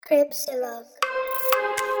Cripsilog.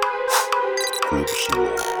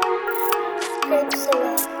 Cripsilog.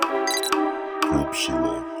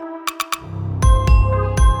 Cripsilog.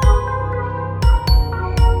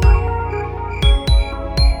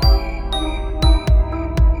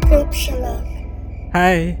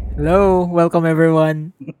 Hi, hello, welcome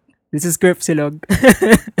everyone. This is Gripsilog.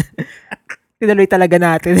 Tinuloy talaga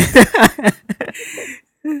natin.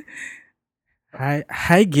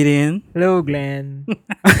 Hi Gideon. Hello, Glenn.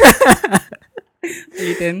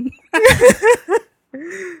 Ethan.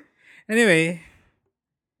 Anyway,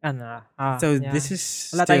 Ano? so Yeah. this is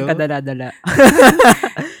Wala tayong still kadala-dala.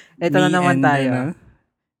 Ito na me naman and, tayo.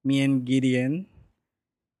 me and Gideon.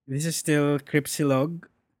 This is still Cripsilog.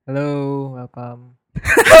 Hello, welcome.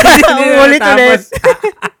 Hindi na Ulit. natapos.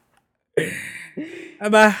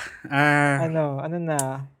 Aba, Ano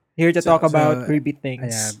na? Here to talk about creepy things.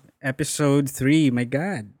 ayan, episode 3, my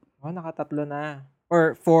God. Nakatatlo na.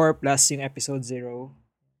 Or 4 plus yung episode 0.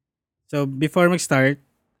 So before mag-start,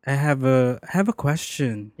 I have a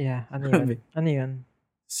question. Yeah, ano Grabe. yun? Ano yun?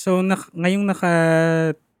 So ngayong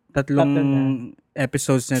tatlong Tatlo na.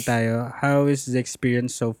 episodes na tayo, how is the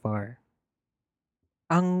experience so far?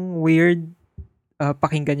 Ang weird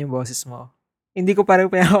pakinggan yung boses mo. Hindi ko parang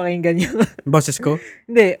pinapakinggan yung... Boses ko?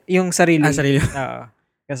 Hindi, yung sarili. Sarili. Oo.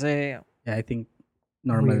 Kasi, Yeah, I think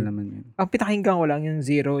normal Weird. naman yun. ang pinakinggan ko lang yung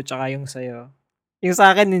 0 tsaka yung sa'yo. Yung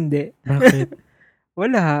sa akin, hindi. Bakit?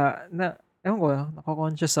 Wala. Ewan ko,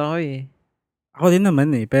 nako-conscious ako eh. Ako din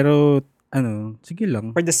naman eh, pero sige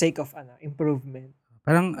lang. For the sake of, improvement.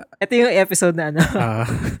 Parang, Ito yung episode na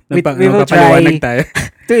we will napapaliwanag try. tayo.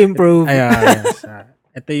 To improve. Yes.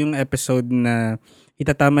 Ito yung episode na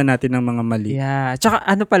itatama natin ng mga mali. Yeah. Tsaka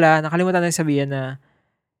pala, nakalimutan na sabihin na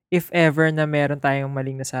if ever na meron tayong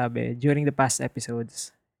maling nasabi during the past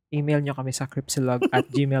episodes, email nyo kami sa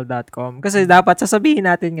cripsilog@gmail.com kasi dapat sasabihin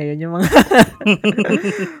natin ngayon yung mga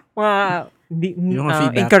Yung mga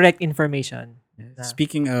feedback. incorrect information.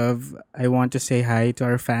 Speaking of, I want to say hi to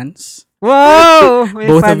our fans. Wow! May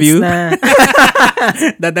Both of fans you? na.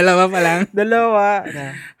 Dadalawa pa lang. Dalawa.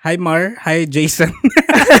 Hi Mar, hi Jason.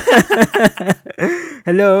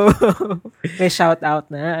 Hello. May shout out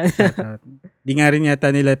na. Di nga rin yata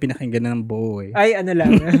nila pinakinggan ng buo eh. Ay,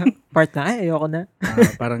 lang. Part na. Ay, ayoko na.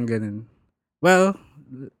 Parang ganun. Well,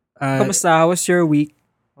 Kamusta? How was your week?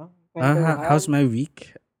 how's my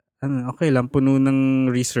week? Okay lang. Puno ng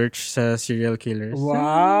research sa serial killers.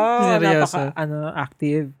 Wow! Seryoso.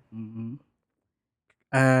 Active. Mhm.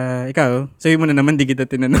 Ikaw, sabi mo na naman, di kita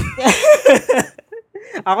tinanong.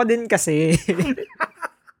 Ako din kasi.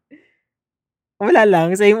 Wala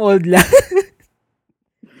lang. Same old lang.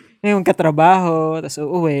 Ngayon katrabaho, tapos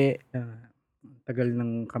uuwi. Tagal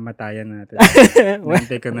ng kamatayan natin.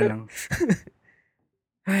 Nantay ko na lang.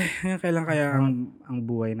 Ay, kailan kaya ang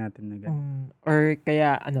buhay natin na ganun? Or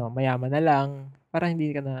kaya, mayaman na lang. Para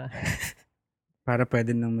hindi ka na... Para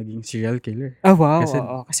pwede nang maging serial killer. Oh, wow. Kasi-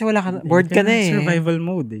 Oo. Kasi wala ka na. Bored ka na eh. Survival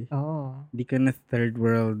mode eh. Oo. Di ka na third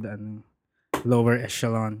world, lower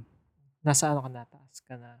echelon. Nasa ka na. Taas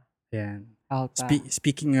ka na. Yan. Alta.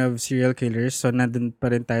 Speaking of serial killers, so nandun pa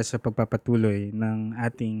rin tayo sa pagpapatuloy ng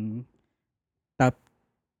ating top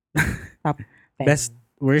 10. best,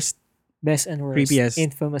 worst, Best and worst. creepiest.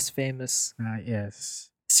 Infamous, famous. yes,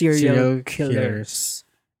 Serial killers killers.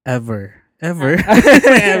 ever. Ever.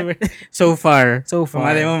 So far. So far.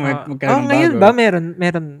 Malay mo, magkaroon ng ngayon bago. ba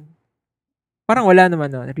meron? Parang wala naman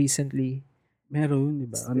recently. Meron, di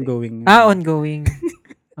ba? Ongoing. Ongoing.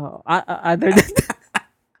 Oo.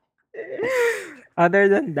 Other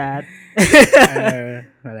than that.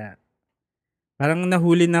 Wala. Parang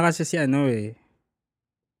nahuli na kasi si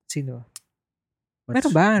Sino?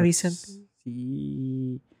 Meron ba recently?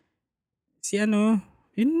 Si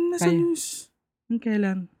yun nasa Kaya- news. Yung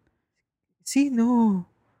kailan? Sino?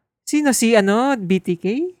 Si BTK?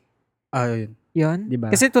 Yun. Yun?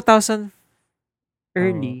 Diba? Kasi 2000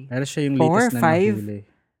 early. Pero siya yung 4, latest na 5. nahuli.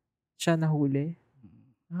 Siya nahuli.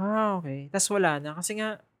 Okay. Tas wala na. Kasi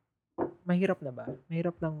nga, mahirap na ba?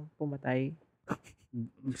 Mahirap nang pumatay.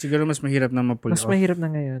 Siguro mas mahirap na ma-pull Mas off. mahirap na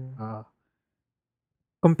ngayon. Ah.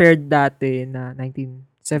 Compared dati na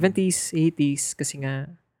 1970s, 80s. Kasi nga,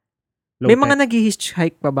 Low may mga tech.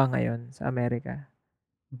 nag-hitchhike pa ba ngayon sa Amerika?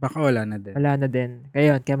 Baka wala na din. Wala na din.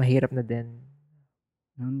 Kaya mahirap na din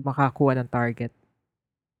makakuha ng target.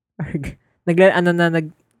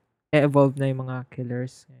 Nag-evolve na yung mga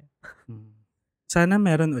killers. Sana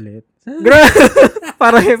meron ulit.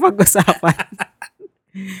 Para may pag-usapan.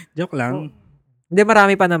 Joke lang. Hindi,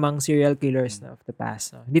 marami pa namang serial killers na of the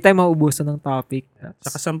past. No? Hindi tayo mauubusan ng topic.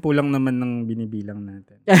 Saka 10 lang naman ng binibilang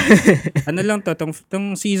natin. Ano lang to,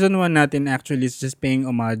 tong season 1 natin actually is just paying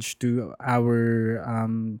homage to our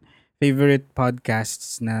favorite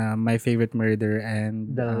podcasts na My Favorite Murder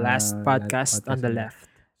and The last podcast on the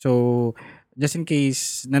left. So, just in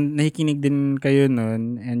case nakikinig din kayo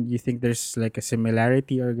nun and you think there's like a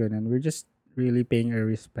similarity or ganun, we're just really paying our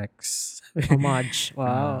respects. Homage.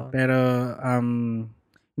 Wow. Pero,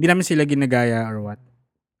 hindi namin sila ginagaya or what.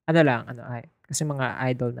 Kasi mga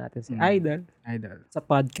idol natin. Idol. Sa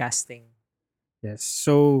podcasting. Yes.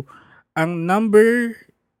 So, ang number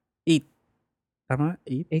 8. Tama?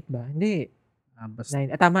 8? 8 ba? Hindi. Basta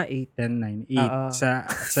 9. Tama, 8. 10, 9, 8.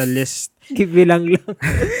 Sa list. Bilang lang.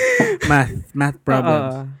 Math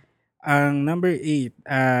problems. Ang number 8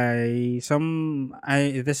 ay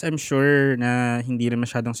this I'm sure na hindi rin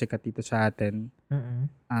masyadong sikat dito sa atin.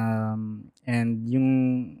 And yung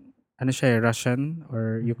Russian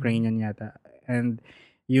or Ukrainian yata. And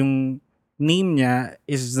yung name niya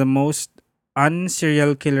is the most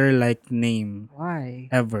un-serial killer-like name. Why?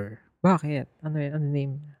 Ever. Bakit? Ano yun? Ano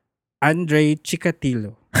name? Andrei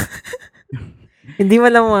Chikatilo. Hindi mo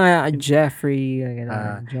lang mga Jeffrey,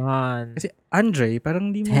 John. Kasi Andrei,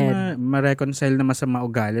 parang hindi mo ma-reconcile na masama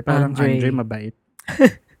ugali. Parang Andrei mabait.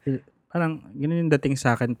 Parang ganun yung dating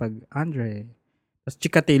sa akin pag Andrei. Tapos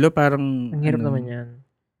Chikatilo parang... Ang hirap naman yan.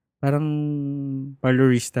 Parang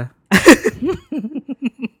parlorista.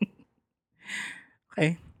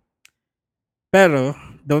 Okay. Pero,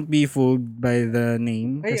 don't be fooled by the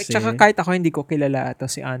name. Kasi, tsaka kahit ako hindi ko kilala ito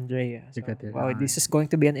si Andre. So, Chikatilo. wow, this is going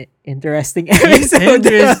to be an interesting episode.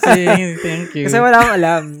 Interesting. Thank you. Kasi wala akong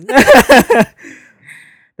alam.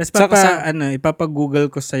 Tapos ipapag-google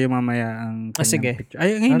ko sa'yo mamaya ang sige. picture.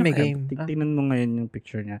 Ay, ngayon may game. Tingnan mo ngayon yung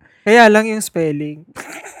picture niya. Kaya lang yung spelling.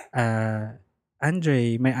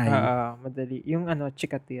 Andre, may I. Madali. Yung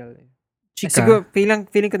Chikatilo. Chika. Siguro, feeling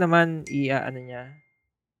ko naman niya.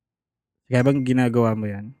 Kaya bang ginagawa mo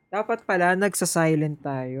yan? Dapat pala, nagsa-silent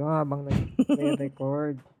tayo habang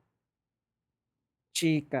nag-record.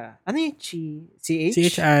 Chika. Ano yung chi? CH?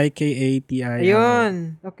 CHIKATI.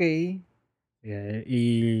 Ayun. Okay. Yeah,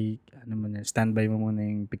 standby mo muna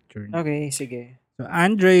yung picture niya. Okay, sige. So,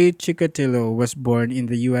 Andrei Chikatilo was born in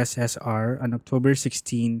the USSR on October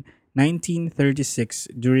 16, 1936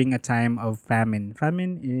 during a time of famine.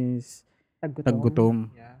 Famine is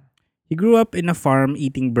taggutom. Yeah. He grew up in a farm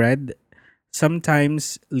eating bread,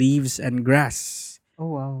 sometimes leaves and grass.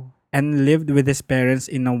 Oh, wow. And lived with his parents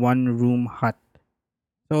in a one-room hut.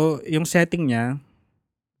 So, yung setting niya,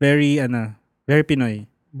 very Pinoy.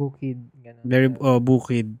 Bukid. Ganun. Very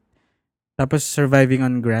bukid. Tapos surviving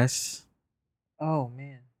on grass. Oh,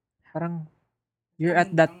 man. Parang you're at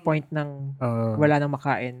that point ng wala nang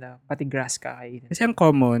makain na pati grass kakainin. Kasi ang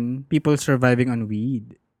common, people surviving on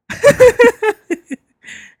weed.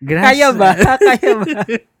 Grass. Kaya ba?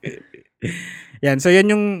 Yan. So, yan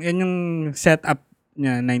yung setup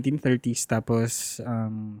niya, 1930s. Tapos,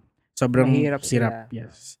 sobrang mahirap hirap.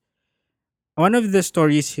 Yes. One of the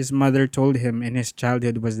stories his mother told him in his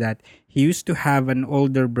childhood was that he used to have an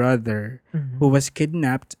older brother who was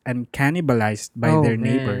kidnapped and cannibalized by their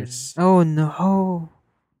neighbors. Oh, no.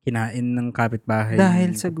 Kinain ng kapitbahay.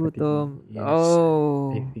 Dahil sa gutom. Yes,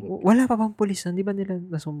 oh. I think. Wala pa bang pulis? Di ba nila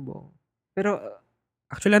nasumbong? Pero,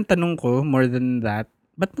 actually, ang tanong ko, more than that,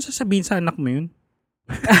 ba't mo sasabihin sa anak mo yun?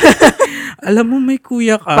 Alam mo, may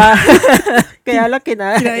kuya ka. Kaya lang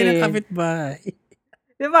kinain ng kapitbahay.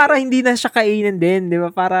 Di ba, para hindi na siya kainin din, di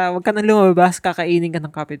ba? Para wag ka nang lumabas, kakainin ka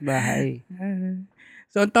ng kapitbahay.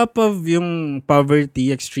 So on top of yung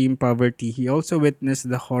poverty, extreme poverty, he also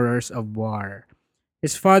witnessed the horrors of war.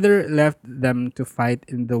 His father left them to fight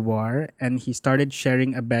in the war and he started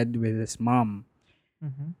sharing a bed with his mom.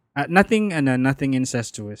 Nothing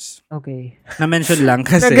incestuous. Okay. Na-mention lang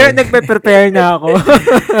kasi. Nagpe-prepare na ako.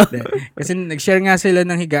 Kasi nag-share nga sila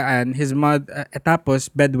ng higaan, his mother, tapos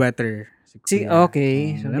bedwetter.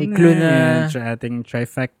 Okay. So may clue na. Sa ating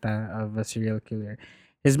trifecta of a serial killer.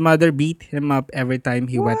 His mother beat him up every time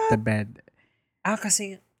he wet the bed.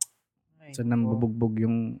 Kasi... So nambubugbog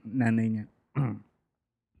yung nanay niya.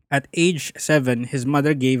 At age 7, his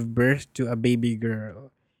mother gave birth to a baby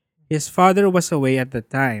girl. His father was away at the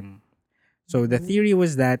time. So the theory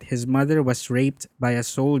was that his mother was raped by a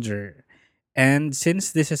soldier. And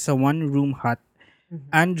since this is a one-room hut,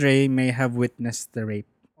 Andre may have witnessed the rape.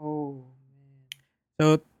 Oh.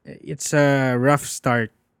 So, it's a rough start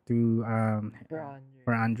to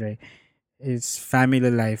for Andre. His family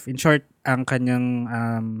life. In short, ang kanyang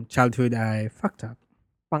childhood ay fucked up.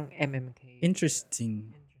 Pang MMK.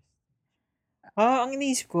 Interesting. Ang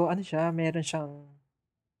iniisip ko, ano siya, meron siyang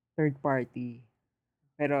third party.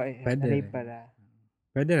 Pero, Pwede na-rape rin. pala.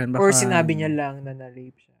 Pwede rin. Or Baka, sinabi niya lang na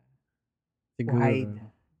na-rape siya. To siguro. hide.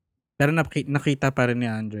 Pero nakita pa rin ni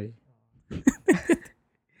Andre.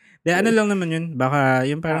 Ano lang naman yun. Baka,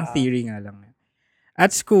 yung parang theory nga lang.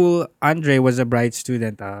 At school, Andre was a bright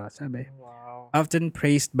student. Sabi. Wow. Often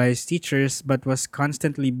praised by his teachers but was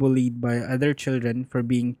constantly bullied by other children for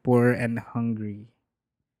being poor and hungry.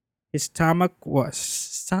 His stomach was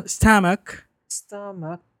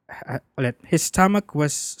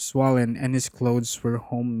swollen and his clothes were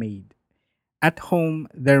homemade. At home,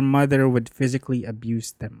 their mother would physically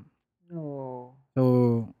abuse them. No.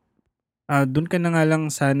 So, doon ka na nga lang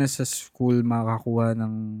sana sa school makakuha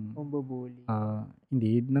ng Pambubuli.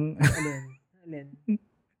 hindi ng Alin?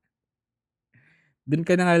 doon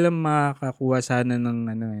ka na nga lang makakakuha sana ng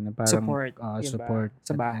na parang Support. support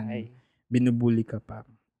Sa bahay. Binubuli ka pa.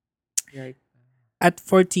 Right. At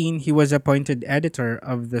 14, he was appointed editor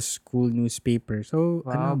of the school newspaper. So,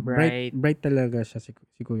 Wow, bright talaga siya si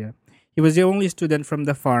Kuya. He was the only student from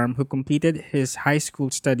the farm who completed his high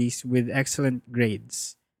school studies with excellent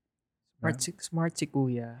grades. Smart si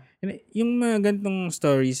Kuya. Yung mga ganitong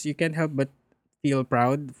stories, you can't help but feel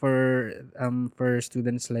proud for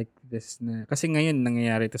students like this na kasi ngayon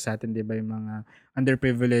nangyayari to sa atin, 'di ba, yung mga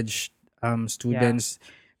underprivileged students,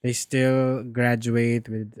 they still graduate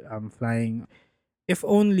with flying. If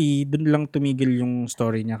only dun lang tumigil yung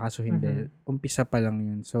story niya, kaso hindi. Umpisa pa lang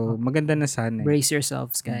yun. So maganda na sana. Brace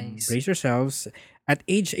yourselves, guys. Brace yourselves. At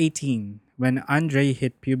age 18, when Andre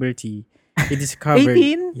hit puberty, he discovered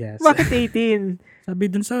 18? Yes. Bakit 18? Sabi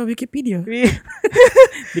dun sa Wikipedia.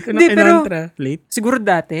 Di ko na Hindi, pero kinontra. Late. siguro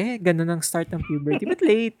dati, ganun ang start ng puberty. But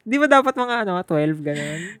late. Di ba dapat mga 12,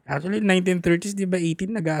 ganun? Actually, 1930s, di ba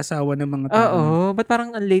 18, nag-aasawa ng mga tao. Oo. Ba't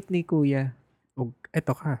parang ang late ni Kuya?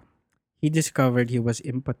 Eto ka. He discovered he was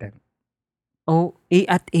impotent.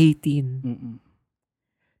 At 18.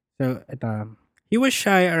 So, eto. He was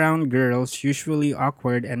shy around girls, usually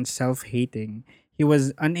awkward and self-hating. He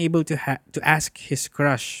was unable to ask his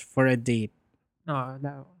crush for a date.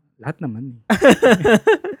 Lahat naman.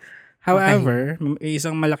 However,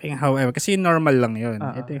 isang malaking however, kasi normal lang yun.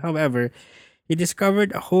 However, he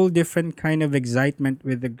discovered a whole different kind of excitement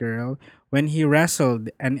with the girl when he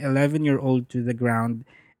wrestled an 11-year-old to the ground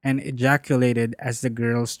and ejaculated as the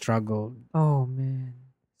girl struggled. Oh, man.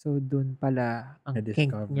 So, dun pala ang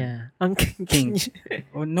kink niya. Ang kink.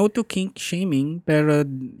 No to kink shaming, pero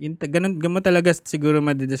ganun talaga siguro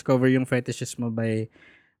ma-discover yung fetishes mo by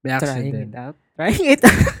accident. Trying it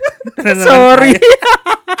out. Sorry.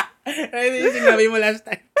 Ay, sinabi mo last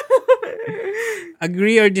time.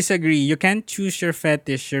 Agree or disagree, you can't choose your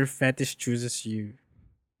fetish chooses you.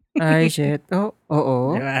 Ay, shit.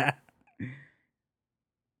 Oo. Diba?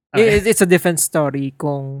 Okay. It's a different story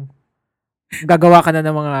kung gagawa ka na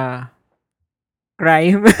ng mga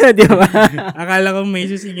crime, di ba? Akala ko may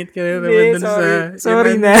susingit ka na naman dun sa...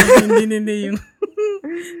 Sorry na. Hindi yung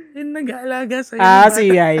nag-aalaga sa'yo.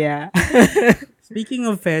 Si Yaya. Speaking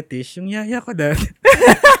of fetish, yung yaya ko dati.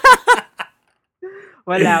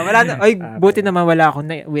 Wala na. Ay, buti naman wala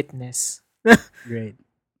akong na-witness. Great.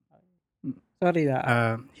 Sorry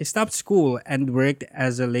na. He stopped school and worked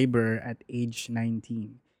as a laborer at age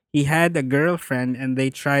 19. He had a girlfriend and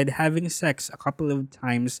they tried having sex a couple of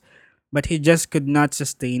times, but he just could not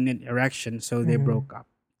sustain an erection, so they broke up.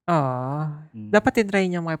 Dapat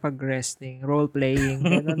tinry niya makipag-wrestling, role-playing,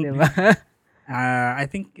 gano'n, di ba? I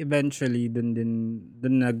think eventually dun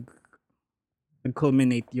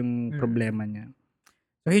nag-culminate yung problema niya.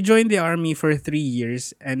 So he joined the army for 3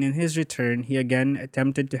 years, and in his return, he again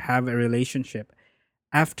attempted to have a relationship.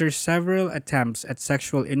 After several attempts at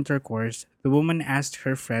sexual intercourse, the woman asked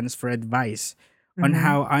her friends for advice on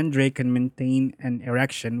how Andre can maintain an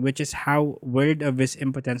erection, which is how word of his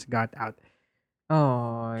impotence got out.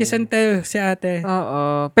 Kiss and tell si ate.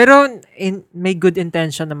 Pero may good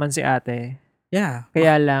intention naman si ate. Yeah.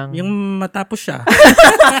 Kaya lang. Yung matapos siya.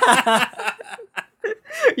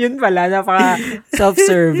 Yun pala, napaka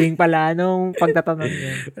self-serving pala nung pagtatanong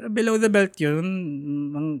niya. Pero below the belt yun,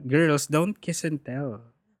 girls, don't kiss and tell.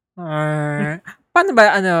 Paano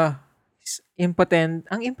ba, impotent?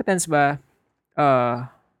 Ang impotence ba,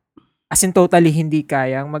 as in totally hindi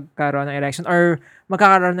kayang magkaroon ng erection or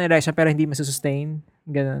magkakaroon ng erection pero hindi masusustain?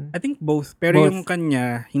 Ganun. I think both. Pero yung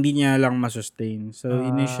kanya, hindi niya lang masustain. So,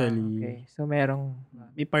 initially, okay. So, merong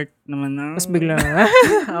may part naman na, mas biglang,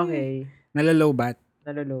 okay. Nalalobat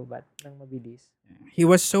ng mabilis. He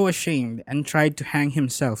was so ashamed and tried to hang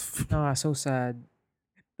himself. So sad.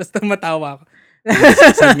 Tapos tumatawa ako.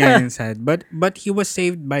 Sad nga yun, sad. But he was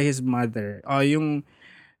saved by his mother. Yung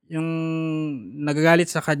yung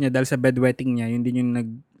nagagalit sa kanya dahil sa bedwetting niya, yun din yung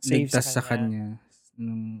Save nagligtas sa kanya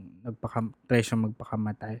nung try siya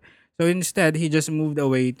magpakamatay. So instead, he just moved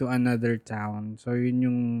away to another town. So yun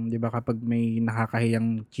yung, di ba, kapag may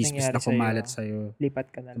nakakahiyang chismis Nangyari na kumalat sa'yo, lipat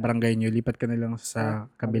ka na sa lang. barangay nyo, lipat ka na lang sa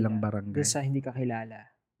kabilang Doon barangay. sa hindi ka kilala.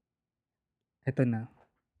 Ito na.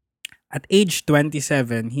 At age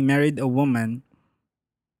 27, he married a woman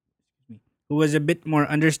who was a bit more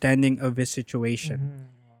understanding of his situation.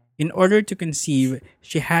 In order to conceive,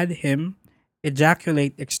 she had him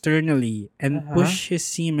ejaculate externally and push his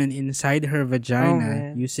semen inside her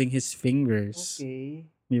vagina using his fingers. Okay.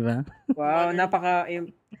 Di ba? Wow,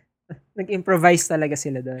 nag-improvise talaga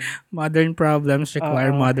sila doon. Modern problems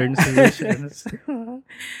require modern solutions.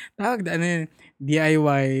 Tawag na,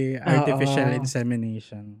 DIY artificial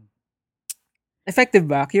insemination. Effective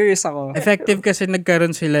ba? Curious ako. Effective kasi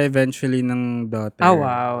nagkaroon sila eventually ng daughter. Oh,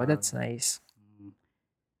 wow. That's nice.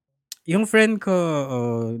 Yung friend ko,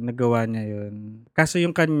 nagawa niya yun. Kaso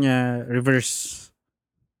yung kanya, reverse.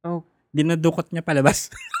 Oh. Dinadukot niya palabas.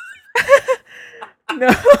 No.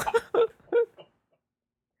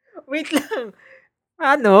 Wait lang.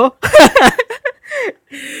 Ano?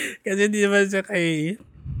 Kasi di ba siya kay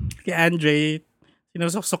Andre,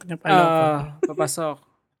 sinusuksok niya pala. Papasok.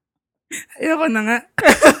 Ayoko na nga.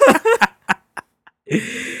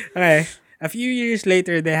 Okay. A few years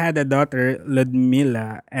later, they had a daughter,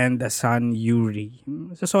 Ludmila, and a son, Yuri.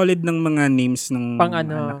 So, solid ng mga names ng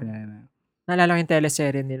anak niya. Naalala ko yung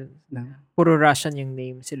teleserye nila. Puro Russian yung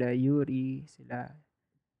name. Sila Yuri, sila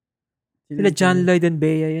John Lloyd and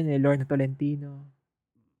Bea yun Lorna Tolentino.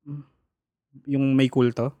 Yung may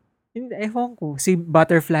kulto? Hindi, ewan ko. Si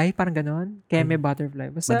Butterfly, parang ganon. Keme Butterfly.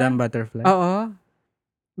 Basta, Madame Butterfly? Oo.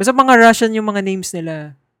 Basta mga Russian yung mga names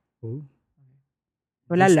nila. Oh.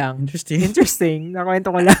 Wala lang. Interesting.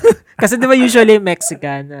 Nakwento ko lang. Kasi di ba usually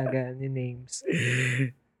Mexican yung names.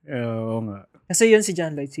 Oo nga. Kasi yun si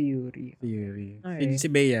John Lloyd, si Yuri. Okay.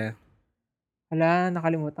 Si Bea. Wala,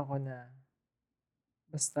 nakalimutan ko na.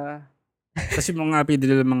 Basta. Kasi mga apelido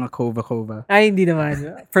nila mga Kova. Ay, hindi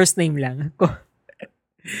naman. First name lang.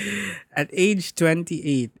 At age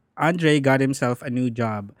 28, Andre got himself a new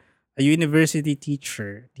job. A university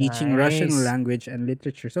teacher teaching Russian language and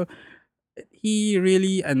literature. So, he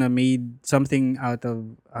really made something out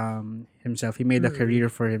of himself. He made a career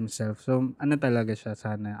for himself. So, talaga siya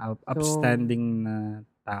sana. Upstanding na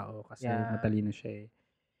tao kasi matalino siya eh.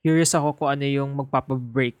 Curious ako kung ano yung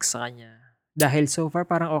magpapabreak sa kanya. Dahil so far,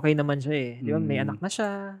 parang okay naman siya eh. Di ba? May anak na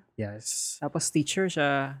siya. Yes. Tapos teacher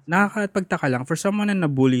siya. Nakakapagtaka lang, for someone na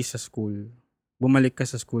nabully sa school, bumalik ka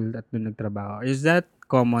sa school at doon nagtrabaho, is that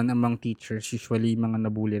common among teachers? Usually, mga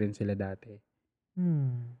nabully rin sila dati.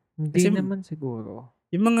 Hindi kasi, naman siguro.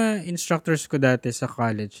 Yung mga instructors ko dati sa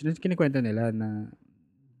college, kinikwento nila na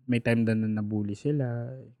may time doon na nabully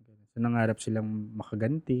sila. So, nangarap silang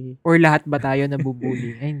makaganti. Or lahat ba tayo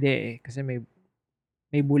nabubully? Hindi eh. Kasi may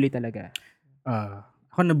bully talaga.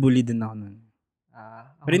 Ako nabully din ako nun.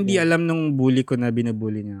 Pero hindi alam nung bully ko na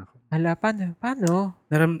binubully niya ako. Hala, paano?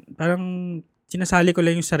 Parang sinasali ko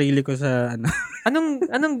lang yung sarili ko sa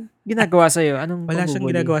Anong ginagawa sa'yo? Wala siyang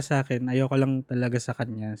ginagawa sa akin. Ayoko lang talaga sa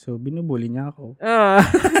kanya. So, binubully niya ako.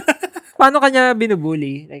 Paano kanya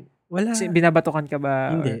binubully? Like, wala. Binabatukan ka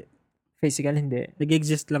ba? Hindi. Physical, hindi.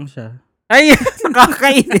 Nag-exist lang siya. Ay,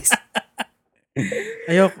 nakakainis.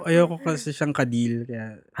 Ayoko kasi siyang kadil.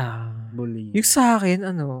 Kaya, bully. Yung sa akin,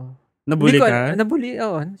 Nabully ka? Nabully,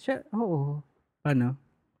 oo. Paano?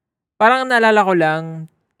 Parang naalala ko lang,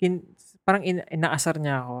 parang inaasar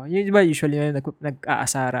niya ako. Yung diba usually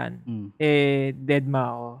nag-aasaran. Deadma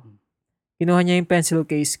ako. Kinuha niya yung pencil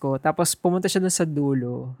case ko, tapos pumunta siya dun sa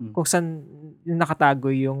dulo, kung saan yung nakatago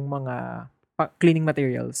yung mga cleaning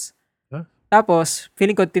materials. Tapos,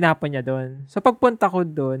 feeling ko tinapon niya doon. So, pagpunta ko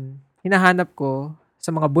doon, hinahanap ko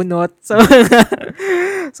sa mga bunot,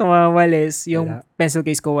 sa mga walis, yung pencil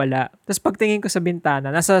case ko wala. Tapos, pagtingin ko sa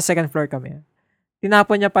bintana, nasa second floor kami.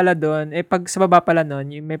 Tinapon niya pala doon. Pag sa baba pala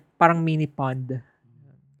noon, may parang mini pond.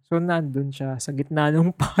 So, nandun siya sa gitna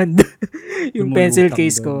ng pond. yung pencil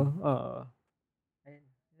case ko. Oo.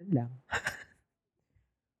 Ayun lang.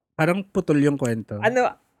 Parang putol yung kwento.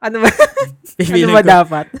 Ano ba? Ano ba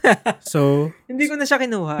dapat? So, hindi ko na siya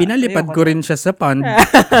kinuha. Pinalipad ko rin siya sa pond.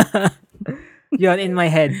 Yun, in my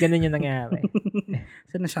head. Ganun yung nangyari.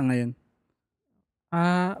 Saan na siya ngayon?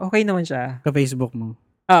 Okay naman siya. Ka-Facebook mo?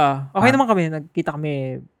 Okay naman kami. Nagkita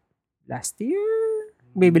kami last year.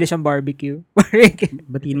 Bibili siyang barbecue.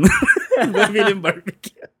 Batiin mo. Bibili yung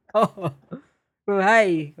barbecue. Oo.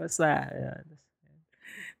 Hi. Basta.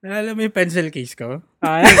 Nalala mo yung pencil case ko?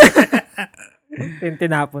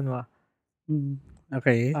 Tinapon mo.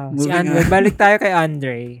 Okay, Si moving Andre. on. Balik tayo kay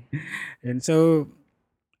Andre. And so,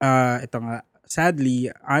 ito nga, sadly,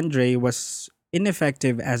 Andre was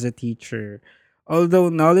ineffective as a teacher. Although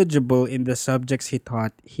knowledgeable in the subjects he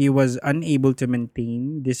taught, he was unable to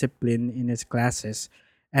maintain discipline in his classes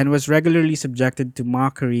and was regularly subjected to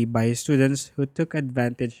mockery by students who took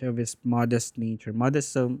advantage of his modest nature.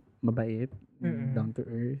 Modest, so mabait, Mm-mm. down to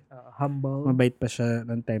earth. Humble. Mabait pa siya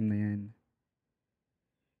ng time na yan.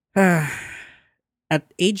 At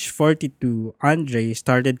age 42, Andre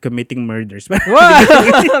started committing murders. Wow!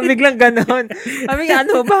 Biglang ganon.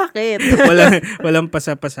 Bakit? walang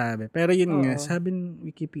pasapasabi. Pero yun nga, Oo. sabi ng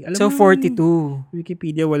Wikipedia. Alam So, mo, 42.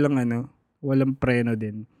 Wikipedia walang preno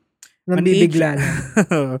din. Nambibigla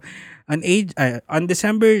lang. On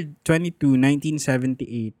December 22,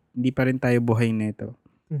 1978, hindi pa rin tayo buhay neto.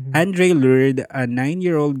 Mhm. Andre lured a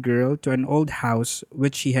 9-year-old girl to an old house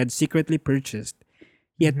which he had secretly purchased.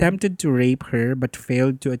 He Mhm. attempted to rape her but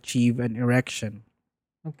failed to achieve an erection.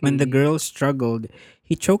 Okay. When the girl struggled,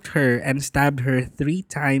 he choked her and stabbed her 3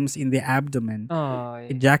 times in the abdomen,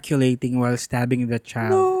 Ay. ejaculating while stabbing the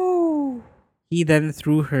child. No! He then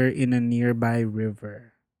threw her in a nearby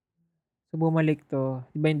river. So, bumalik to.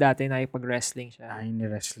 Di ba yung dati nakipag-wrestling siya? Ay,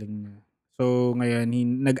 ni-wrestling niya. So, ngayon,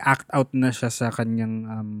 nag-act out na siya sa kanyang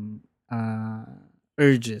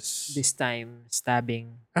urges. This time,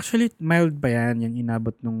 stabbing. Actually, mild pa yan, yung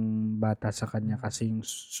inabot nung bata sa kanya kasi yung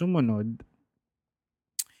sumunod,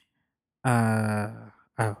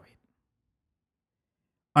 wait.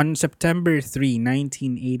 On September 3,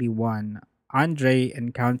 1981, Andre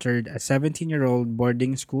encountered a 17-year-old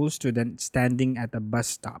boarding school student standing at a bus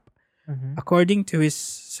stop. Mhm. According to his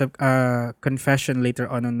confession later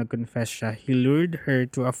on nung nag-confess siya, he lured her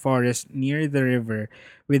to a forest near the river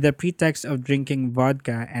with the pretext of drinking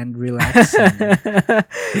vodka and relaxing.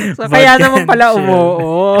 So, kaya Vodka naman and pala chill. umuo.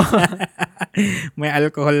 May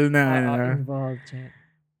alcohol na. Oo, ano. involved siya.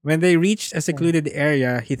 When they reached a secluded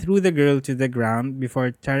area, he threw the girl to the ground before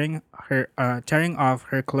tearing off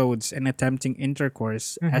her clothes and attempting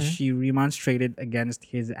intercourse as Mhm. she remonstrated against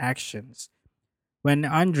his actions. When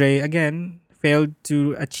Andre again failed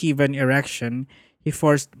to achieve an erection, he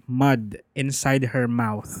forced mud inside her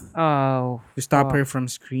mouth Oh. to stop fuck. her from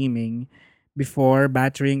screaming before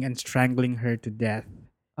battering and strangling her to death.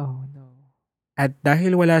 Oh, no. At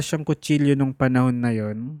dahil wala siyang kutsilyo nung panahon na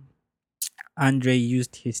yon, Andre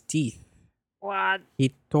used his teeth. What?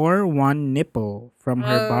 He tore one nipple from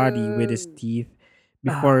her body with his teeth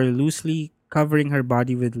before loosely covering her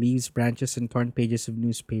body with leaves, branches, and torn pages of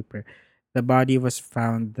newspaper. The body was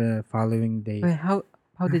found the following day. Wait, how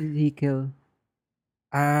did he kill?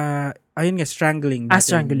 Ayun nga, strangling.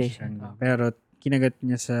 Strangulation. Strangling. Pero kinagat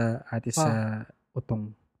niya sa sa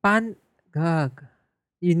utong. Gag.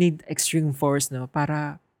 You need extreme force, no?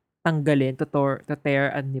 Para tanggalin, to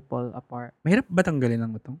tear a nipple apart. Mahirap ba tanggalin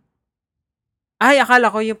ang utong? Ay, akala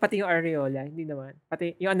ko yung pati yung areola. Hindi naman.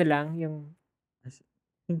 Pati yung ano lang, yung...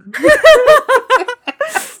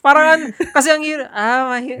 Parang, kasi ang hirap.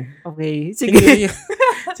 Okay, sige.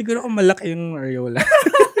 Siguro kung malaki yung areola.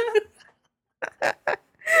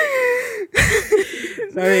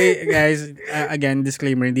 Sorry, guys. Again,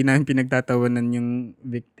 disclaimer, hindi namin pinagtatawanan yung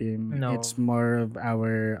victim. No. It's more of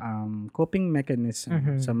our coping mechanism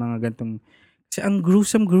Mhm. sa mga gantong... Kasi ang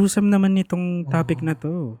gruesome naman nitong topic na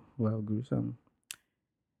to. Wow, gruesome.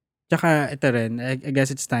 Tsaka, ito rin, I guess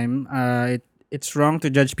it's time. It's wrong to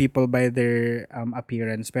judge people by their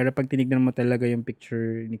appearance. Pero pag tinignan mo talaga yung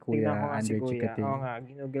picture ni Kuya Tingnan ko nga si Andre Kuya. Chicating, Oo nga,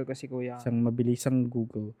 ginugol ko si Kuya. isang mabilisang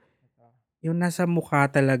Google, yung nasa mukha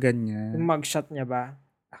talaga niya, Yung mugshot niya ba?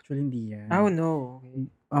 actually hindi yan. Oh, no. Okay.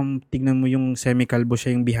 Tignan mo yung semi-kalbo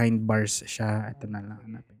siya, yung behind bars siya. Ito na lang,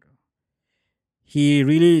 hanapin ko. He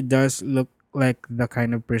really does look like the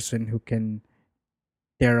kind of person who can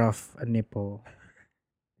tear off a nipple.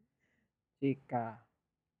 Chika.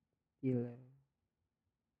 Killer.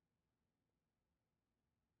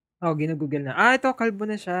 Oh, ginugugol na. Ito, kalbo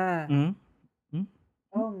na siya. Mm?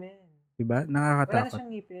 Oh, man. Diba? Wala na Nakakatakot.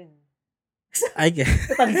 siyang ngipin. I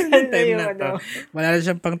guess. Tanggal na Time yung na to. ano. Wala na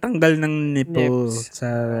siyang pangtanggal ng nipple Nips. sa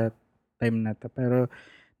time na to. Pero,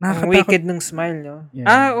 Ang nakakatakot. wicked nung smile, no?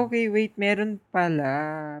 Yeah. Okay, wait. Meron pala.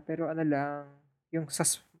 Pero ano lang. Yung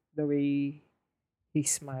the way he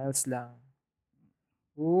smiles lang.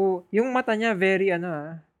 Oo. Yung mata niya, very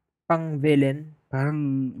pang villain. Parang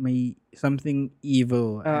may something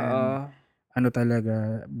evil Oo. and ano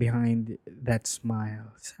talaga behind that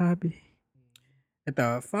smile. Sabi.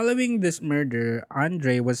 Ito, following this murder,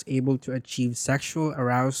 Andre was able to achieve sexual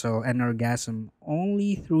arousal and orgasm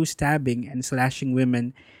only through stabbing and slashing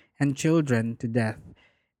women and children to death.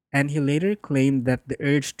 and he later claimed that the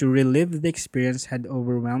urge to relive the experience had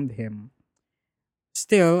overwhelmed him.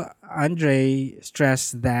 Still, Andre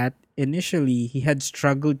stressed that initially he had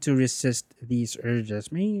struggled to resist these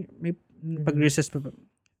urges. May Mhm. pag-resist pa ba?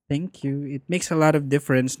 Thank you. It makes a lot of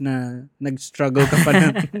difference na nag-struggle ka pa na.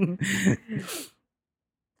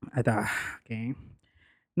 Ito, okay.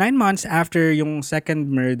 9 months after yung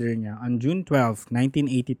second murder niya, on June 12,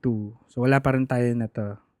 1982, so wala pa rin tayo na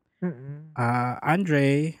to, Mm.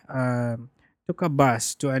 Andre took a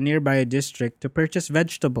bus to a nearby district to purchase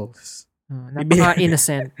vegetables. Bibili,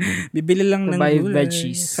 Napaka-innocent bibili lang to ng buy gulay.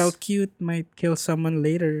 veggies. Felt cute, might kill someone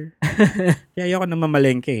later. Kaya ayoko na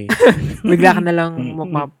mamalengke eh. Bigla ka na lang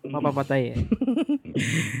mapapatay eh.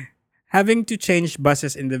 Having to change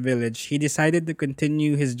buses in the village, he decided to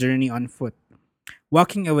continue his journey on foot.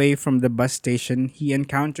 Walking away from the bus station, he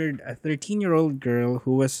encountered a 13-year-old girl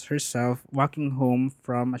who was herself walking home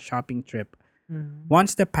from a shopping trip. Mm.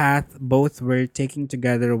 Once the path both were taking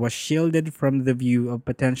together was shielded from the view of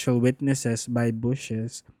potential witnesses by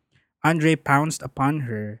bushes, Andre pounced upon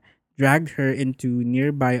her, dragged her into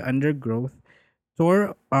nearby undergrowth,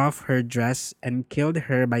 tore off her dress, and killed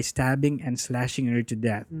her by stabbing and slashing her to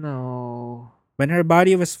death. No. When her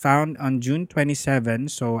body was found on June 27,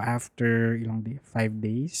 so after ilang day, 5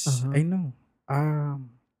 days, Uh-huh. I know.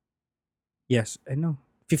 Yes, I know.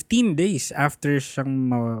 15 days after siyang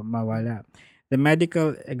mawala. The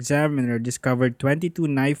medical examiner discovered 22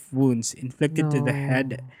 knife wounds inflicted to the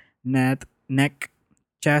head, neck,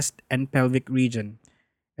 chest, and pelvic region.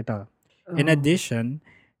 Ito. In Oh. addition,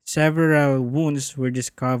 several wounds were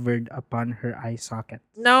discovered upon her eye socket.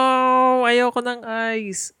 No! Ayoko ng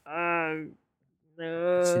eyes.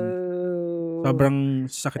 No. Sobrang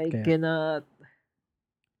sakit I kaya. cannot.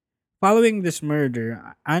 Following this murder,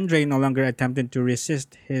 Andre no longer attempted to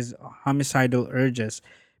resist his homicidal urges.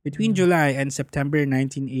 Between July and September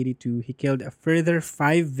 1982, he killed a further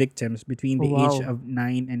 5 victims between the age of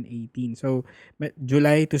 9 and 18. So,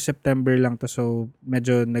 July to September lang to. So,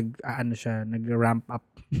 medyo nag-ramp up.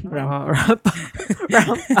 Ramp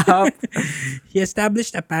up. He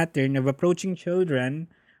established a pattern of approaching children,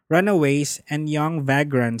 runaways, and young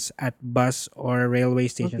vagrants at bus or railway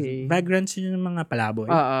stations. Okay. Vagrants yun yung mga palaboy.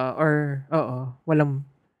 Walang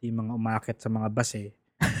Yung mga umakit sa mga bus eh.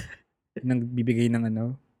 Nang bibigay ng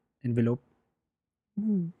envelope.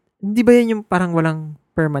 Hindi ba yan yung parang walang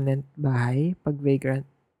permanent bahay pag vagrant?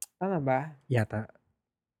 Tama ba? Yata.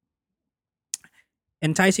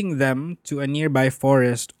 Enticing them to a nearby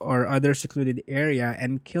forest or other secluded area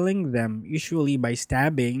and killing them, usually by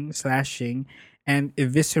stabbing, slashing, and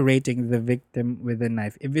eviscerating the victim with a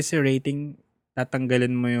knife. Eviscerating,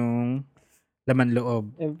 tatanggalin mo yung laman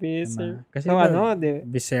loob. Eviscerate. Kasi So, diba, di?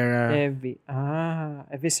 viscera.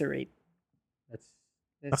 Eviscerate.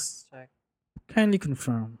 Let's check. kindly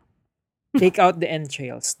confirm. Take out the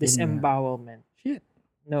entrails. Yun nga. Disembowelment. Shit.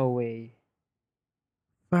 No way.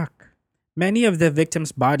 Fuck. Many of the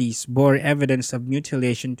victims' bodies bore evidence of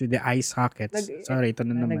mutilation to the eye sockets. Sorry, ito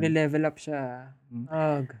na naman. Nag-level up siya.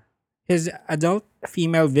 Ugh. His adult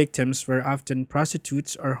female victims were often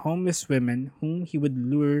prostitutes or homeless women whom he would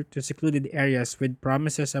lure to secluded areas with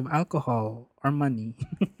promises of alcohol or money.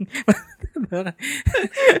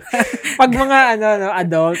 Pag mga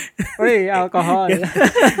adult, uy, alcohol.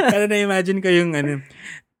 Pero na-imagine ko yung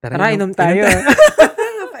Tara, inom tayo.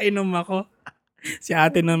 Painom ako. Si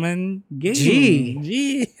ate naman, gay.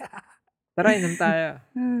 G. Tara, inom tayo.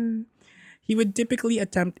 He would typically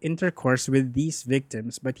attempt intercourse with these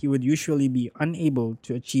victims, but he would usually be unable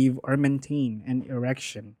to achieve or maintain an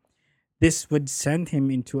erection. This would send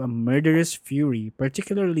him into a murderous fury,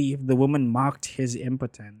 particularly if the woman mocked his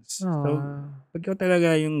impotence. So, pag ikaw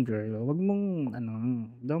talaga yung girl, wag mong,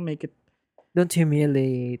 don't make it... Don't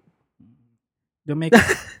humiliate. Don't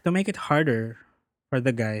make it harder for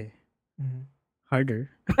the guy. Mm-hmm.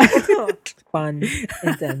 Harder. Pun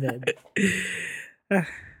intended.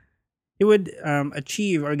 He would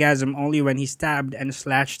achieve orgasm only when he stabbed and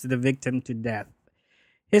slashed the victim to death.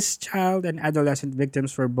 His child and adolescent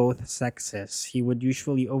victims were both sexes. He would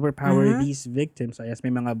usually overpower these victims. Yes,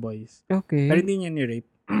 may mga boys. Okay. Pero hindi niya ni-rape.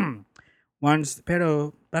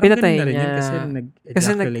 Pero parang pinatay ganun na rin niya. Yun kasi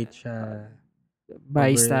nag-ejaculate siya.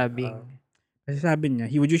 By stabbing. Kasi sabi niya,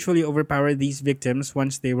 he would usually overpower these victims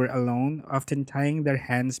once they were alone, often tying their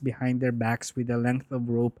hands behind their backs with a length of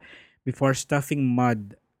rope before stuffing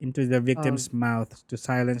mud into the victim's mouth to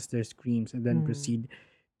silence their screams and then proceed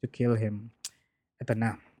to kill him. Ito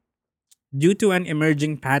na. Due to an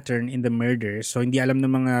emerging pattern in the murders, so hindi alam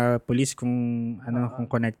ng mga police kung kung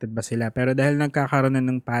connected ba sila, pero dahil nagkakaroon na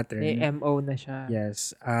ng pattern. May MO na siya.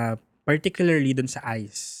 Yes. particularly dun sa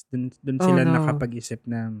eyes. Dun Oh, sila no. nakapag-isip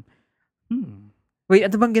na, Wait,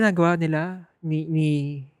 ano bang ginagawa nila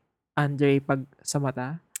ni Andre pag sa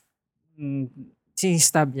mata? mm,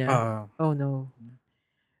 Sinistab niya? ah, Oh, no.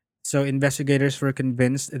 so investigators were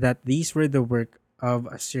convinced that these were the work of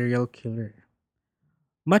a serial killer.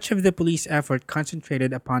 Much of the police effort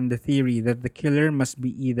concentrated upon the theory that the killer must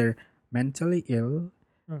be either mentally ill,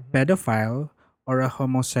 pedophile, or a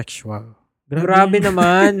homosexual. Grabe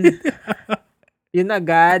naman. Yun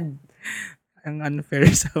agad. Ang unfair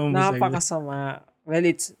sa homosexual. Napakasama. Well,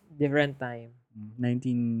 it's different time.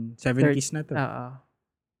 1970s na to. Oo.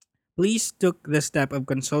 Police took the step of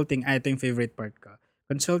consulting, ito yung favorite part ko,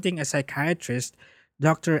 consulting a psychiatrist,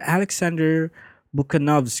 Dr. Alexander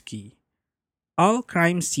Bukhanovsky. All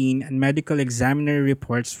crime scene and medical examiner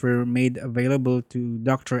reports were made available to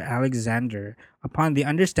Dr. Alexander upon the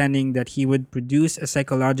understanding that he would produce a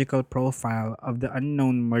psychological profile of the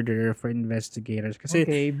unknown murderer for investigators. Kasi,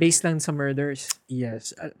 Okay, based lang sa murders.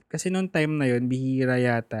 yes, kasi noong time na yun, bihira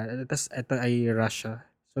yata. Tapos ito ay Russia.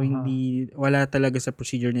 So, wala talaga sa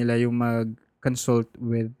procedure nila yung mag-consult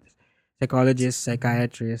with psychologists,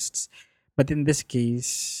 psychiatrists. But in this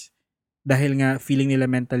case, dahil nga feeling nila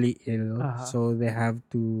mentally ill, so they have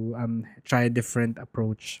to try a different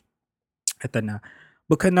approach. Ito na.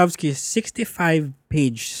 Bukhanovsky's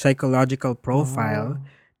 65-page psychological profile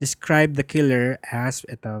described the killer as,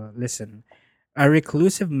 listen, a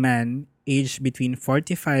reclusive man aged between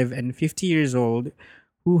 45 and 50 years old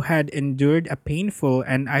who had endured a painful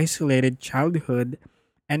and isolated childhood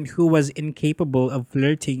and who was incapable of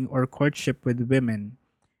flirting or courtship with women.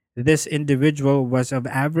 This individual was of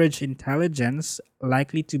average intelligence,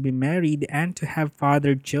 likely to be married and to have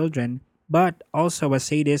fathered children, but also a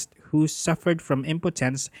sadist who suffered from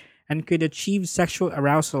impotence and could achieve sexual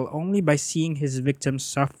arousal only by seeing his victims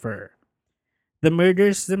suffer. The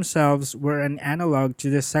murders themselves were an analog to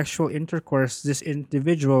the sexual intercourse this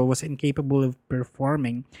individual was incapable of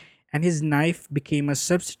performing, and his knife became a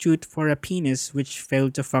substitute for a penis which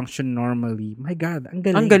failed to function normally. My God, ang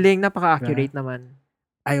galing. Ang galing, napaka-accurate naman.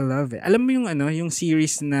 I love it. Alam mo yung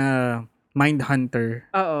series na Mindhunter?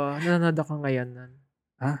 Oo, nanonood ako ngayon nun.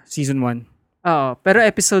 Season 1. Oo, pero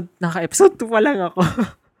naka-episode 2 pa lang ako.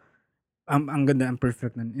 Ang ganda, ang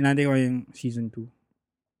perfect nun. Inantay ko yung season 2.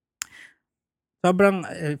 Sobrang,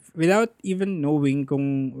 without even knowing kung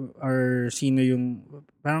or sino yung,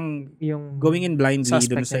 parang Yung going in blindly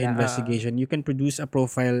dun sa nila, investigation, you can produce a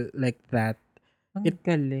profile like that. Ang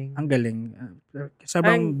galing. Ang galing.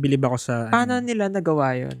 Sobrang bilib ako sa... Paano nila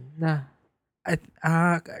nagawa yun?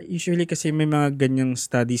 Usually kasi may mga ganyang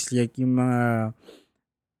studies like yung mga...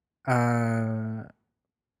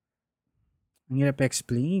 ang hirap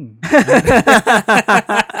explain.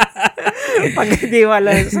 Pag hindi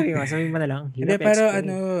wala, sabihin mo na lang. Hindi, pero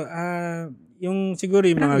yung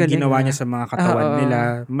siguro yung mga galing, ginawa niya sa mga katawan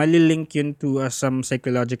nila, malilink yun to some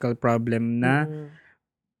psychological problem na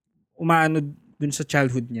umaano dun sa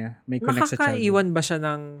childhood niya. May connect sa childhood. Nakakaiwan ba siya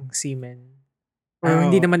ng semen? Or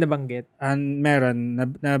hindi naman nabanggit? Meron,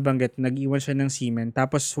 nabanggit. Nag-iwan siya ng semen.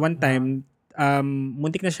 Tapos one time,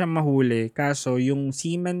 muntik na siya mahuli. Kaso yung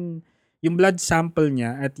semen, yung blood sample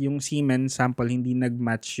niya at yung semen sample hindi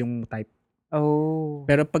nag-match yung type. Oh.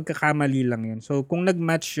 Pero pagkakamali lang yun. So, kung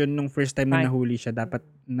nag-match yun nung first time na nahuli siya, dapat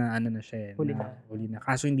na ano na siya. Huli na.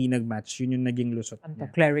 Kaso hindi nag-match. Yun yung naging lusot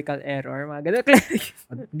niya. Clerical error. Mga ganun.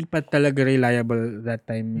 Hindi pa talaga reliable that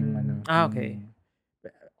time yung ano. Okay.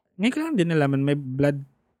 Ngayon ko lang din nalaman, may blood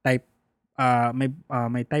type,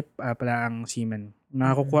 may type pala ang semen.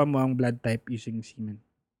 Nakakukuha mo ang blood type using semen.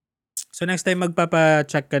 So, next time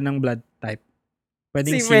magpapa-check ka ng blood type,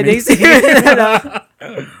 pwedeng semen.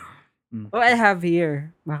 Oh, I have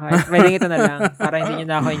here. Baka pwedeng ito na lang para hindi nyo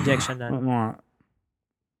na ako injectionan.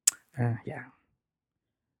 Yeah.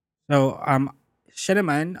 So, siya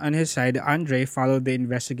naman, on his side, Andre followed the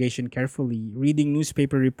investigation carefully, reading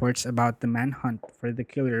newspaper reports about the manhunt for the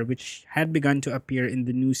killer, which had begun to appear in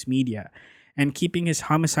the news media, and keeping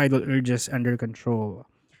his homicidal urges under control.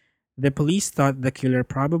 The police thought the killer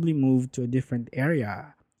probably moved to a different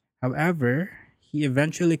area. However, he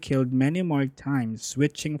eventually killed many more times,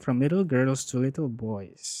 switching from little girls to little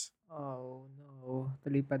boys. Oh, no.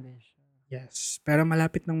 Talipad din siya. Yes, pero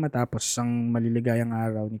malapit nang matapos ang maliligayang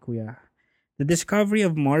araw ni Kuya. The discovery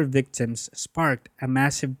of more victims sparked a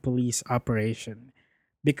massive police operation.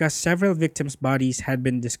 Because several victims' bodies had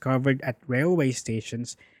been discovered at railway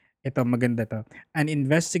stations, ito maganda to, an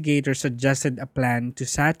investigator suggested a plan to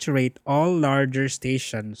saturate all larger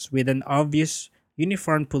stations with an obvious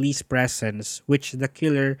uniformed police presence, which the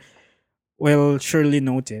killer will surely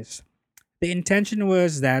notice. The intention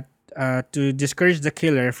was that to discourage the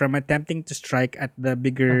killer from attempting to strike at the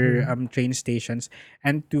bigger train stations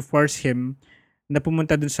and to force him na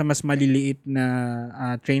pumunta dun sa mas maliliit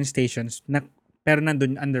na train stations na pero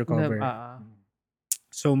nandun undercover.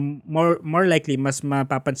 So more likely mas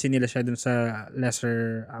mapapansin nila siya dun sa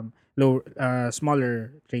lesser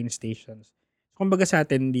smaller train stations. Kumbaga sa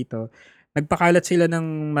atin dito, nagpakalat sila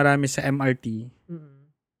ng marami sa MRT.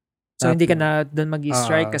 So hindi ka na doon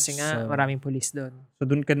mag-strike kasi nga maraming pulis doon. So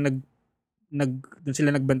doon ka doon sila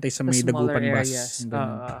nagbantay sa may dagupan bus.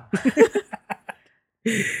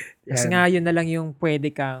 Kasi nga yun na lang yung pwede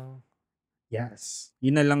kang. Yes.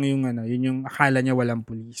 Yun na lang yung yun yung akala niya walang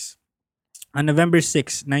pulis. On November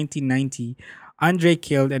 6, 1990, Andre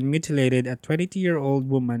killed and mutilated a 22-year-old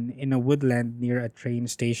woman in a woodland near a train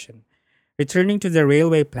station. Returning to the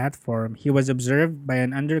railway platform, he was observed by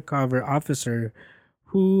an undercover officer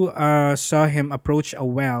who saw him approach a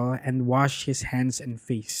well and wash his hands and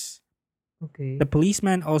face. Okay. The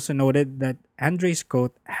policeman also noted that Andre's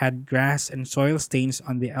coat had grass and soil stains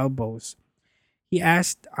on the elbows. He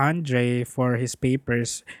asked Andre for his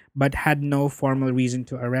papers but had no formal reason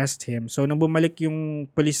to arrest him. So, nung bumalik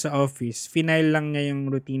yung police sa office, final lang niya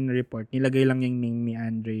yung routine report. Nilagay lang yung name ni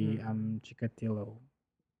Andre Chikatilo.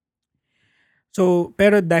 So,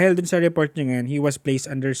 pero dahil dun sa report niya ngayon, he was placed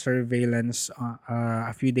under surveillance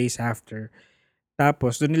a few days after.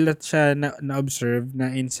 Tapos, dun nila siya na-observe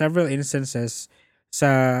na in several instances,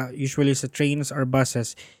 usually sa trains or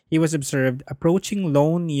buses, he was observed approaching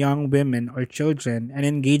lone young women or children and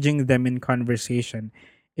engaging them in conversation.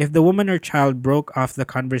 If the woman or child broke off the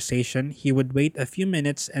conversation, he would wait a few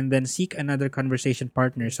minutes and then seek another conversation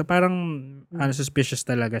partner. So parang suspicious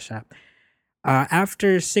talaga siya.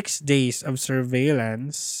 After 6 days of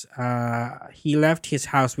surveillance, he left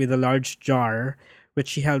his house with a large jar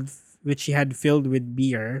which he had filled with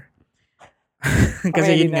beer.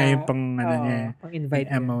 Kasi yun nga yung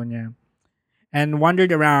pang-invite MO niya. And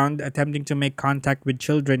wandered around attempting to make contact with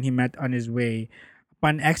children he met on his way.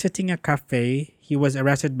 Upon exiting a cafe, he was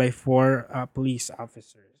arrested by 4 police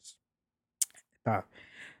officers.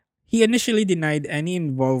 He initially denied any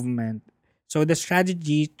involvement. So the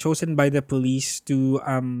strategy chosen by the police to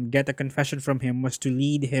get a confession from him was to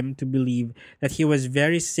lead him to believe that he was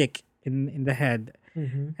very sick in the head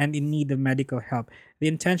and in need of medical help. The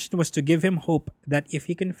intention was to give him hope that if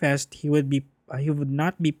he confessed, he would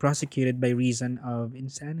not be prosecuted by reason of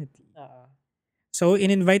insanity. So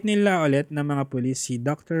in-invite nila ulit ng mga pulis si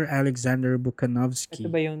Dr. Alexander Bukanovsky.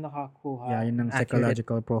 Ito ba yung nakakuha? Yeah, yun ng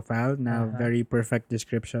psychological profile na very perfect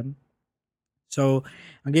description. So,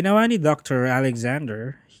 ang ginawa ni Dr.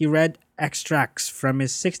 Alexander, he read extracts from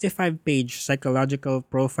his 65-page psychological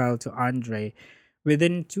profile to Andre.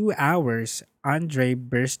 Within 2 hours, Andre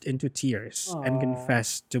burst into tears and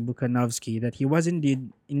confessed to Bukanovsky that he was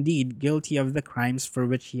indeed guilty of the crimes for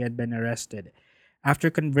which he had been arrested.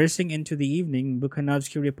 After conversing into the evening,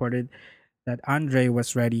 Bukanovsky reported that Andre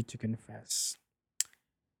was ready to confess.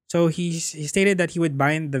 So he stated that he would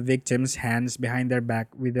bind the victims' hands behind their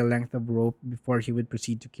back with a length of rope before he would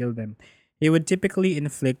proceed to kill them. He would typically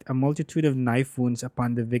inflict a multitude of knife wounds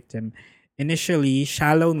upon the victim. Initially,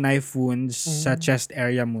 shallow knife wounds sa chest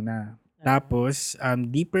area muna. Tapos,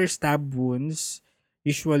 deeper stab wounds,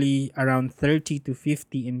 usually around 30 to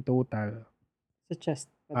 50 in total. Sa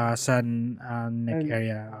chest? Sa neck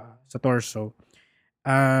area, sa torso.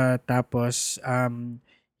 Tapos,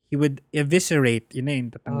 he would eviscerate,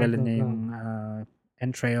 tatanggalan niya yung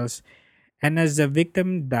entrails. And as the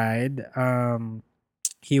victim died,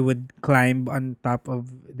 he would climb on top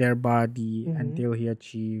of their body until he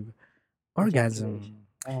achieved orgasm.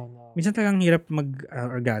 Oh, no. Minsan talagang hirap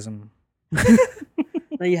mag-orgasm.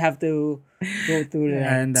 No, you have to go through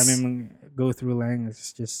lengths. And dami mong go through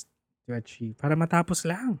lengths just to achieve. Para matapos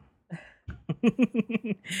lang.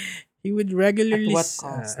 He would regularly... At what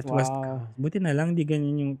cost? At what cost. Buti na lang, di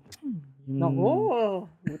ganyan yung... Naku,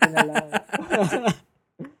 buti na lang.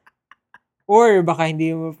 Or baka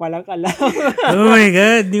hindi mo palang alam. Oh my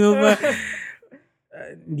God,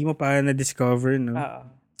 hindi mo pa na-discover, no?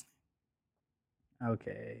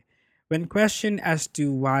 Okay. When questioned as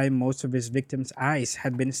to why most of his victims' eyes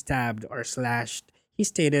had been stabbed or slashed, he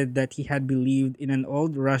stated that he had believed in an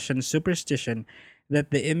old Russian superstition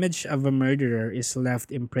that the image of a murderer is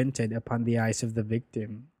left imprinted upon the eyes of the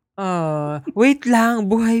victim. Wait lang,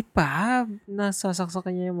 buhay pa.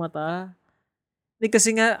 Nasasaksakan niya yung mata. Hindi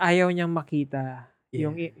kasi nga ayaw niyang makita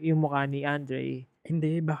yung mukha ni Andre.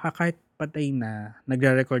 Hindi, baka kahit patay na,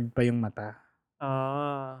 nagre-record pa yung mata.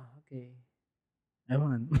 Okay.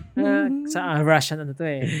 Ewan. Sa Russian ano to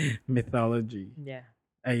Mythology. Yeah.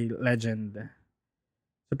 Ay, legend.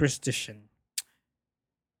 Superstition.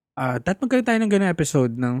 Dapat magkaroon tayo ng ganung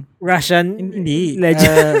episode ng Russian hindi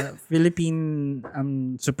legend. Philippine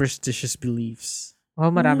superstitious beliefs.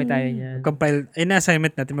 Marami tayo niyan. Compile,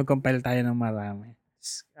 na-assignment natin mag-compile tayo ng marami.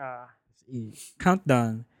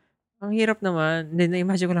 Countdown. Ang hirap naman. Hindi,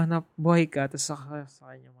 na-imagine ko lang na buhay ka tapos sa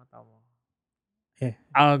kanya mata mo.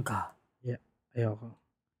 Aga. Ayoko.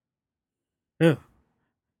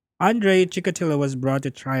 Andre Chikatilo was brought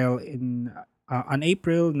to trial on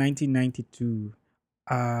April 1992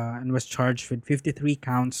 and was charged with 53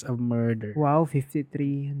 counts of murder. Wow,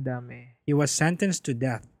 53. Ang dami. He was sentenced to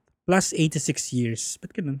death plus 86 years.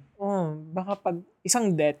 Ba't ganun? Baka pag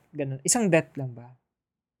isang death, ganun. Isang death lang ba?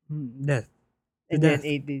 Death. And then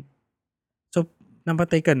 80. So,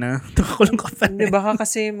 namatay ka na? Nakakulong ka pa. Hindi, baka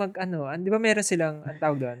kasi di ba meron silang, ang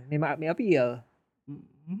tawag doon, may appeal.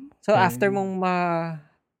 So, after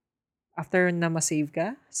na ma-save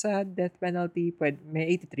ka sa death penalty,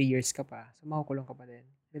 may 83 years ka pa. So, makukulong ka pa din.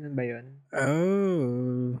 Ganun ba yun?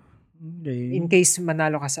 Oh. Okay. In case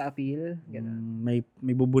manalo ka sa appeal. Ganun.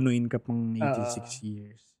 May bubunuin ka pang 86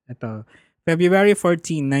 years. Ito. February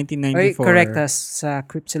 14, 1994. Correct us sa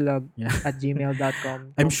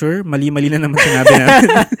cryptolog@gmail.com. I'm sure, mali-mali na naman sinabi namin.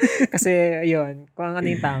 Kasi, yun, kung ano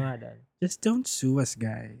yung tama doon. Just don't sue us,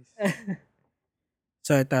 guys.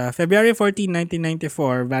 So, ito, February 14,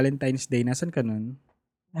 1994, Valentine's Day. Nasaan ka nun?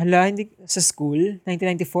 Hala, hindi sa school?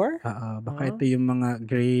 1994? Baka ito yung mga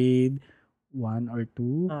grade 1 or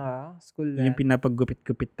 2. School Yung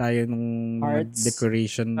pinapagupit-gupit tayo nung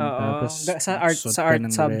decoration. Tapos, sa art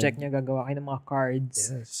subject niya, gagawa kayo ng mga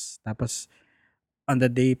cards. Yes. Tapos, on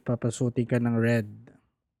the day, papasuti ka ng red.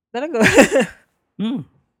 Talaga?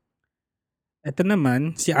 Ito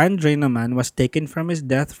naman, si Andre naman was taken from his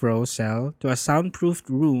death row cell to a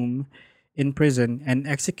soundproofed room in prison and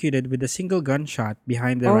executed with a single gunshot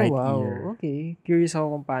behind the right ear. Okay. Curious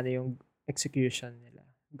ako kung paano yung execution nila.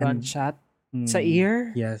 Gunshot? Sa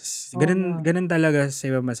ear? Yes. Ganun talaga sa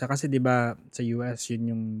ibang bansa. Kasi diba sa US,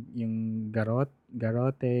 yun yung garote,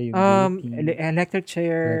 yung electric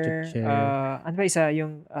chair. Ano ba isa?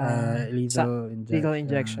 Yung lethal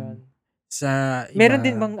injection. Sa iba, meron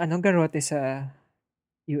din bang garote sa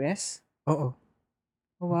US? Oo.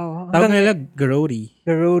 Oh, wow. Tawag nila garrote.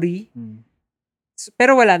 Garrote?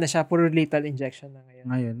 Pero wala na siya. Puro lethal injection na ngayon.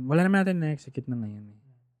 Ngayon. Wala naman natin na-execute na ngayon.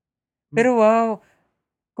 Pero wow.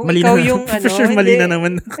 Kung mali ikaw na, yung for sure, mali na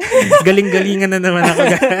naman. Galing-galingan na naman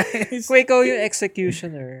ako, guys. Kung ikaw yung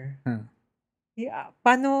executioner,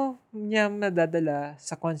 paano niya madadala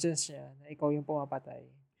sa conscience niya na ikaw yung pumapatay?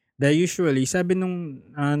 Usually, sabi nung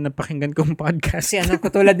napakinggan kong podcast. Kasi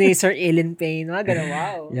katulad ni Sir Ellen Payne,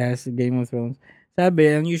 wow. Yes, Game of Thrones.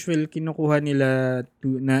 Sabi, ang usual kinukuha nila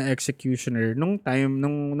na executioner nung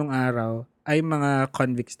araw ay mga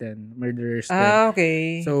convicts din, murderers din.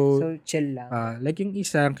 Okay. So chill lang. Like yung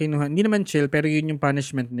isa, kinuha, hindi naman chill, pero yun yung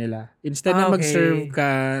punishment nila. Instead na mag-serve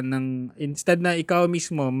ka instead na ikaw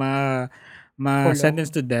mismo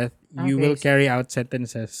ma-sentence to death, you will carry out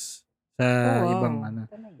sentences sa ibang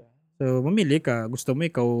Talaga? So, mamili ka. Gusto mo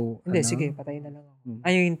ikaw, hindi, sige, patayin na lang ako.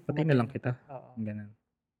 Patayin na lang kita. Ganun.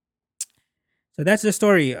 So, that's the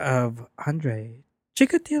story of Andre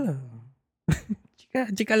Chikatilo.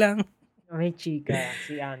 Chika lang. May chika,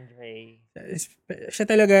 si Andre. Siya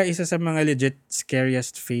talaga isa sa mga legit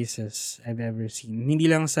scariest faces I've ever seen. Hindi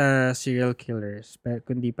lang sa serial killers,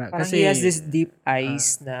 kundi pa. Parang kasi he has this deep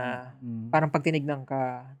eyes na parang pag tinignan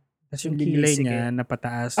ka, kasi yung kilay niya na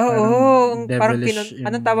pataas. Parang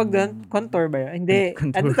anong tawag doon? Contour ba yun? Hindi.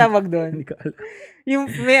 Anong tawag doon? Hindi ko alam. Yung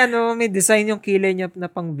may design yung kilay niya na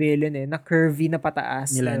pang villain na curvy na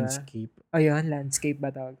pataas. Ni landscape. Ayun, landscape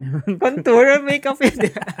ba tawag? Contour, makeup yun.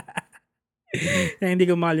 Hindi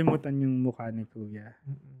ko makalimutan yung mukha ni Kuya.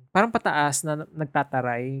 Parang pataas na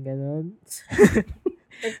nagtataray, gano'n.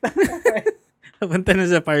 Punta na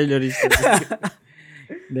sa parlorist.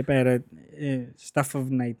 Hindi, pero stuff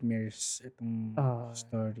of nightmares itong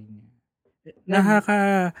story niya.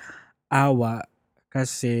 Nakakaawa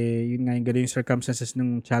kasi yun nga yung ganun yung circumstances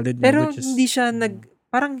ng childhood niya. Pero hindi siya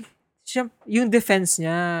parang yung defense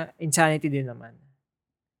niya, insanity din naman.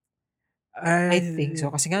 I think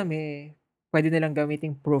so. Kasi nga pwede nilang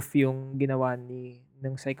gamiting proof yung ginawa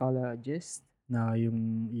ng psychologist. Na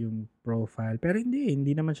yung profile. Pero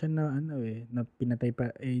hindi naman siya na pinatay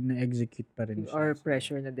pa, na-execute pa rin siya. Or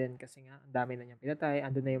pressure na din kasi nga, ang dami na niyang pinatay,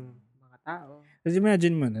 andun na yung mga tao. Kasi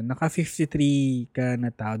imagine mo naka 53 ka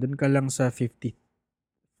na tao, dun ka lang sa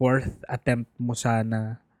 54th attempt mo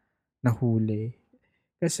sana nahuli.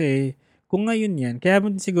 Kasi, kung ngayon yan, kaya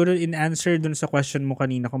mo siguro in answer dun sa question mo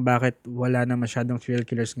kanina kung bakit wala na masyadong serial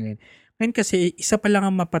killers ngayon. Ngayon kasi, isa pa lang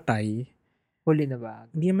ang mapatay. Huli na ba?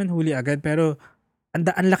 Hindi naman huli agad, pero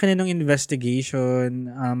ang laki na ng investigation,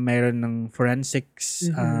 meron ng forensics,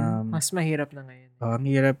 Mas mahirap na ngayon. ang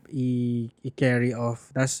hirap i-carry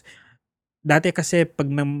off. Tas, dati kasi pag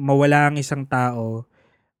mawala ang isang tao,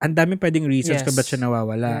 ang dami pwedeng reasons kung ba't siya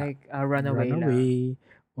nawawala. Like, runaway lang.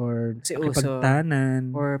 Or Kasi uso.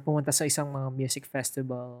 nakipagtanan. Or pumunta sa isang mga music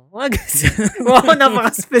festival. Wow,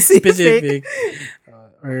 napaka-specific.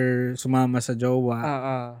 Or sumama sa jowa.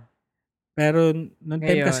 Oo. Pero noong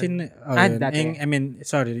time kasi, dati.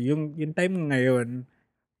 yung time ngayon,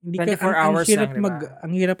 hindi 24 ka, hours lang, diba?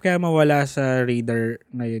 ang hirap kaya mawala sa radar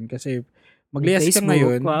ngayon kasi maglias ka Facebook,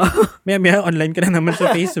 ngayon, wow. maya online ka na naman sa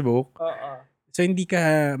Facebook. Oo. So, hindi ka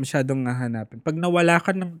masyadong hahanapin. Pag nawala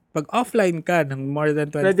ka pag offline ka ng more than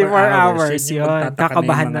 24 hours, yun yung yun. magtataka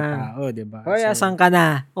Kakabahan na yung mga na. tao, diba? Hoy, asan ka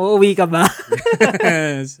na? Uuwi ka ba?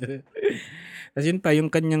 Kasi yun pa, yung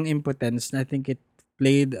kanyang impotence, I think it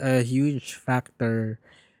played a huge factor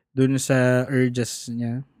dun sa urges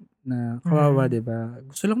niya na kawawa, diba?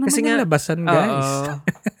 Gusto lang naman Kasi yung nga, labasan, guys.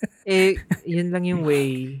 Yun lang yung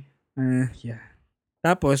way. Yeah.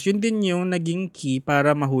 Tapos, yun din yung naging key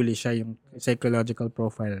para mahuli siya, yung psychological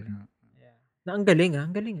profile. Yeah. Ang galing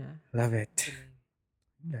Ang galing Love it.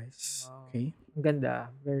 Guys. Wow. Okay. Ang ganda.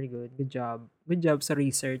 Very good. Good job. Good job sa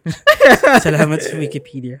research. Salamat sa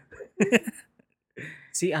Wikipedia.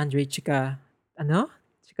 Si Andre Chica. Ano?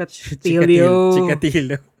 Chikatilo.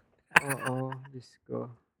 Chikatilo. Oo. Diyos ko.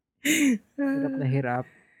 Hirap na hirap.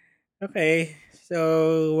 Okay. So,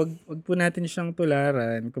 wag po natin siyang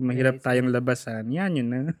tularan. Kung mahirap tayong labasan, yan yun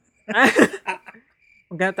na.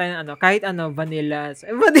 Magkano tayo ng kahit vanilla.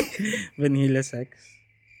 Vanilla sex.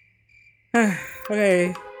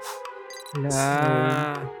 Okay. Wala. So,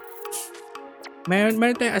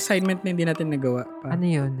 mayroon tayong assignment na hindi natin nagawa pa. Ano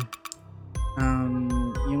yun?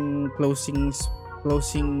 Yung closing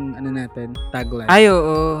natin, tagline. Ay,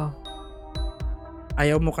 oo.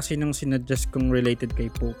 Ayaw mo kasi nung sinadjust kung related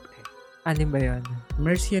kay Pope. Ano ba yun?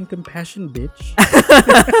 Mercy and compassion, bitch.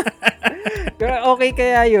 Okay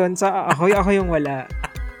kaya yun. So, ako yung wala.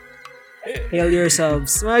 Hail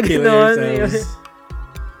yourselves. Mga ganon.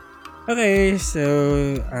 Okay, so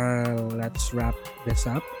let's wrap this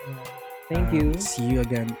up. Thank you. See you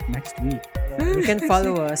again next week. You can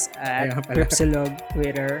follow us at Kaya pala. Cripsilog,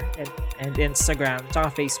 Twitter, and Instagram,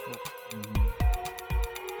 tsaka Facebook.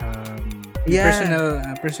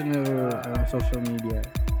 Personal social media.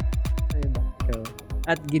 Ikaw.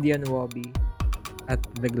 At Gideon Wobby. At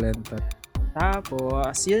The Glentot.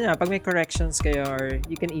 Tapos, yun na, pag may corrections kayo, or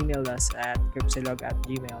you can email us at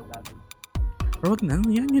cripsilog@gmail.com. Or wag na,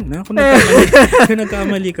 yun na. Kung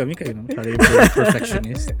nagkamali kami, kayo nang sorry,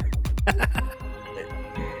 perfectionist.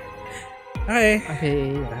 Okay.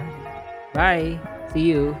 Bye.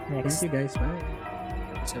 See you next Thank you guys. Bye.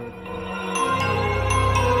 episode.